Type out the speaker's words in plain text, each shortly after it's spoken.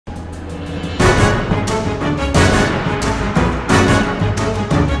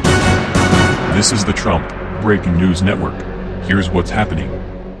This is the Trump Breaking News Network. Here's what's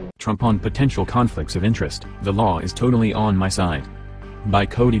happening. Trump on potential conflicts of interest. The law is totally on my side. By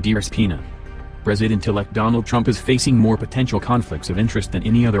Cody Dearspina. President-elect Donald Trump is facing more potential conflicts of interest than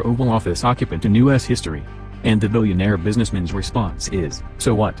any other Oval Office occupant in U.S. history. And the billionaire businessman's response is,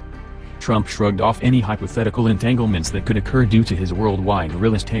 so what? Trump shrugged off any hypothetical entanglements that could occur due to his worldwide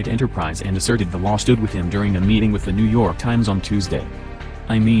real estate enterprise and asserted the law stood with him during a meeting with the New York Times on Tuesday.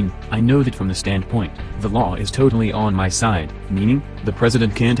 I mean, I know that from the standpoint, the law is totally on my side, meaning, the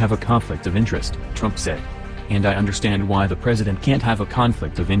president can't have a conflict of interest, Trump said. And I understand why the president can't have a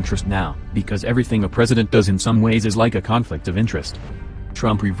conflict of interest now, because everything a president does in some ways is like a conflict of interest.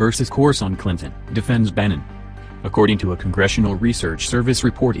 Trump reverses course on Clinton, defends Bannon. According to a Congressional Research Service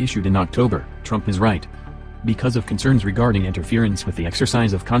report issued in October, Trump is right. Because of concerns regarding interference with the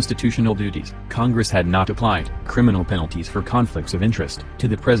exercise of constitutional duties, Congress had not applied criminal penalties for conflicts of interest to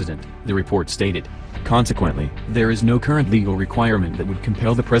the president, the report stated. Consequently, there is no current legal requirement that would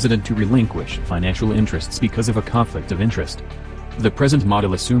compel the president to relinquish financial interests because of a conflict of interest. The present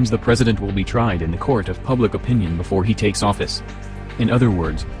model assumes the president will be tried in the court of public opinion before he takes office. In other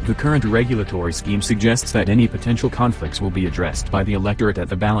words, the current regulatory scheme suggests that any potential conflicts will be addressed by the electorate at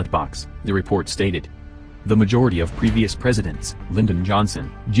the ballot box, the report stated. The majority of previous presidents, Lyndon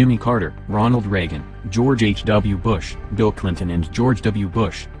Johnson, Jimmy Carter, Ronald Reagan, George H.W. Bush, Bill Clinton and George W.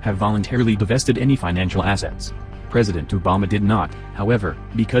 Bush, have voluntarily divested any financial assets. President Obama did not, however,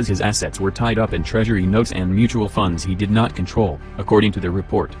 because his assets were tied up in treasury notes and mutual funds he did not control, according to the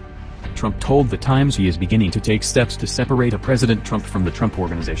report. Trump told The Times he is beginning to take steps to separate President Trump from the Trump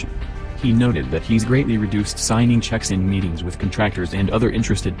Organization. He noted that he's greatly reduced signing checks in meetings with contractors and other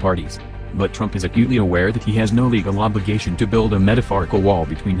interested parties. But Trump is acutely aware that he has no legal obligation to build a metaphorical wall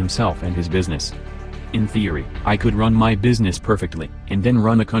between himself and his business. In theory, I could run my business perfectly, and then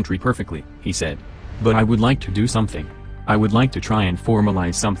run a country perfectly, he said. But I would like to do something. I would like to try and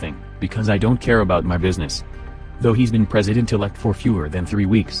formalize something, because I don't care about my business. Though he's been president-elect for fewer than 3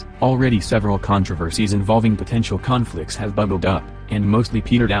 weeks, already several controversies involving potential conflicts have bubbled up, and mostly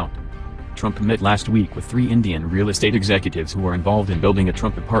petered out. Trump met last week with 3 Indian real estate executives who were involved in building a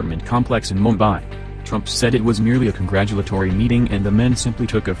Trump apartment complex in Mumbai. Trump said it was merely a congratulatory meeting and the men simply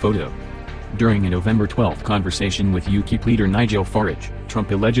took a photo. During a November 12 conversation with UKIP leader Nigel Farage,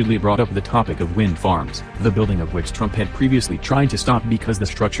 Trump allegedly brought up the topic of wind farms, the building of which Trump had previously tried to stop because the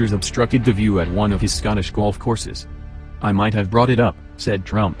structures obstructed the view at one of his Scottish golf courses. I might have brought it up, said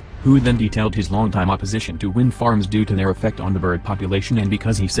Trump, who then detailed his longtime opposition to wind farms due to their effect on the bird population and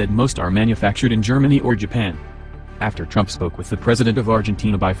because he said most are manufactured in Germany or Japan. After Trump spoke with the president of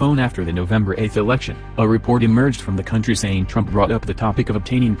Argentina by phone after the November 8 election, a report emerged from the country saying Trump brought up the topic of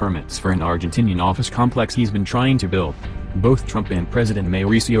obtaining permits for an Argentinian office complex he's been trying to build. Both Trump and President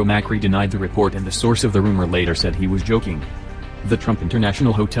Mauricio Macri denied the report and the source of the rumor later said he was joking. The Trump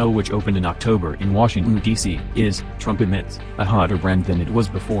International Hotel, which opened in October in Washington, D.C., is, Trump admits, a hotter brand than it was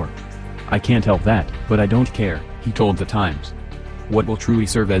before. I can't help that, but I don't care, he told The Times. What will truly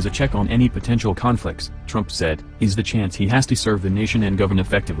serve as a check on any potential conflicts, Trump said, is the chance he has to serve the nation and govern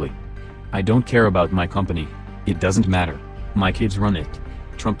effectively. I don't care about my company. It doesn't matter. My kids run it.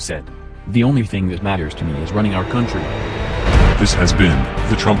 Trump said. The only thing that matters to me is running our country. This has been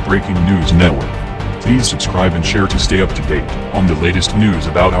the Trump Breaking News Network. Please subscribe and share to stay up to date on the latest news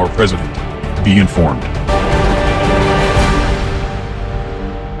about our president. Be informed.